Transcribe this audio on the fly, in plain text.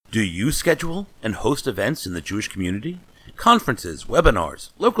Do you schedule and host events in the Jewish community? Conferences,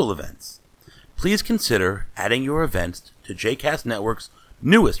 webinars, local events? Please consider adding your events to JCast Network's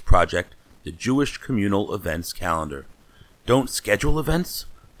newest project, the Jewish Communal Events Calendar. Don't schedule events,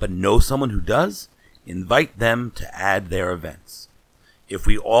 but know someone who does? Invite them to add their events. If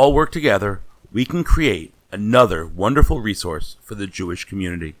we all work together, we can create another wonderful resource for the Jewish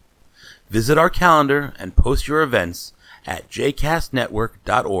community. Visit our calendar and post your events at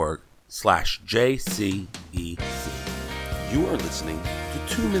jcastnetwork.org/JCEC. You are listening to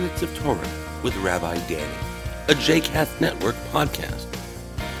 2 Minutes of Torah with Rabbi Danny, a JCast Network podcast.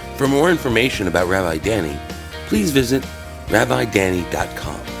 For more information about Rabbi Danny, please visit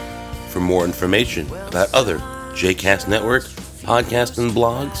rabbidanny.com. For more information about other JCast Network podcasts and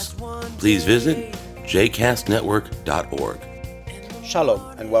blogs, please visit jcastnetwork.org. Shalom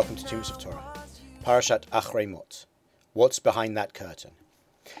and welcome to 2 Minutes of Torah. Parashat Acharei. What's behind that curtain?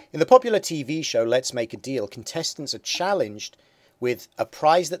 In the popular TV show Let's Make a Deal, contestants are challenged with a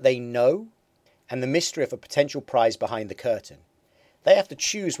prize that they know and the mystery of a potential prize behind the curtain. They have to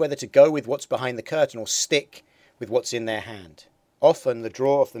choose whether to go with what's behind the curtain or stick with what's in their hand. Often the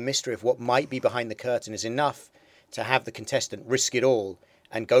draw of the mystery of what might be behind the curtain is enough to have the contestant risk it all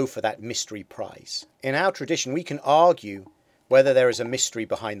and go for that mystery prize. In our tradition, we can argue whether there is a mystery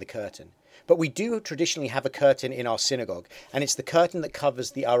behind the curtain. But we do traditionally have a curtain in our synagogue, and it's the curtain that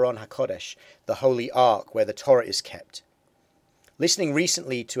covers the Aron HaKodesh, the Holy Ark, where the Torah is kept. Listening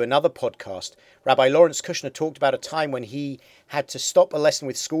recently to another podcast, Rabbi Lawrence Kushner talked about a time when he had to stop a lesson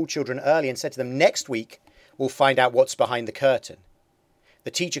with school children early and said to them, next week we'll find out what's behind the curtain.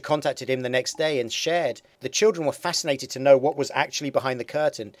 The teacher contacted him the next day and shared the children were fascinated to know what was actually behind the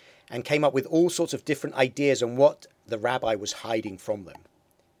curtain and came up with all sorts of different ideas on what the rabbi was hiding from them.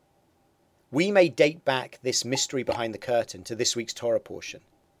 We may date back this mystery behind the curtain to this week's Torah portion.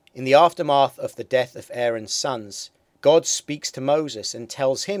 In the aftermath of the death of Aaron's sons, God speaks to Moses and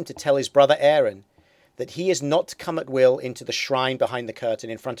tells him to tell his brother Aaron that he is not to come at will into the shrine behind the curtain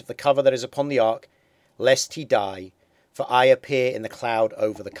in front of the cover that is upon the ark, lest he die, for I appear in the cloud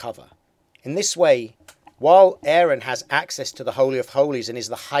over the cover. In this way, while Aaron has access to the Holy of Holies and is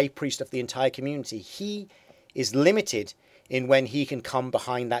the high priest of the entire community, he is limited in when he can come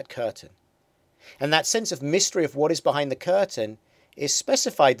behind that curtain. And that sense of mystery of what is behind the curtain is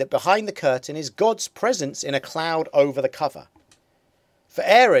specified that behind the curtain is God's presence in a cloud over the cover. For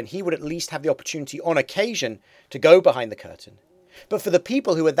Aaron, he would at least have the opportunity on occasion to go behind the curtain. But for the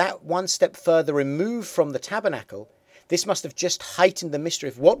people who are that one step further removed from the tabernacle, this must have just heightened the mystery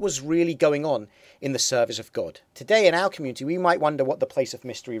of what was really going on in the service of God. Today in our community, we might wonder what the place of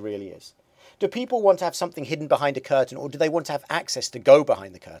mystery really is. Do people want to have something hidden behind a curtain, or do they want to have access to go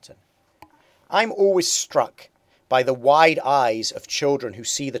behind the curtain? I'm always struck by the wide eyes of children who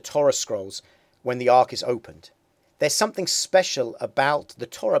see the Torah scrolls when the ark is opened. There's something special about the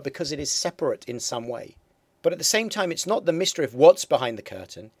Torah because it is separate in some way. But at the same time, it's not the mystery of what's behind the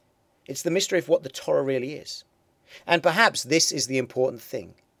curtain. It's the mystery of what the Torah really is. And perhaps this is the important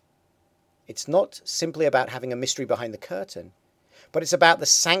thing. It's not simply about having a mystery behind the curtain, but it's about the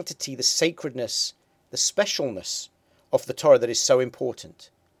sanctity, the sacredness, the specialness of the Torah that is so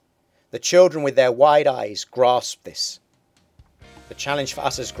important. The children with their wide eyes grasp this. The challenge for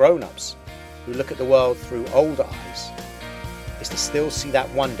us as grown-ups, who look at the world through older eyes, is to still see that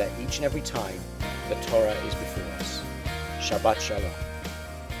wonder each and every time the Torah is before us. Shabbat Shalom.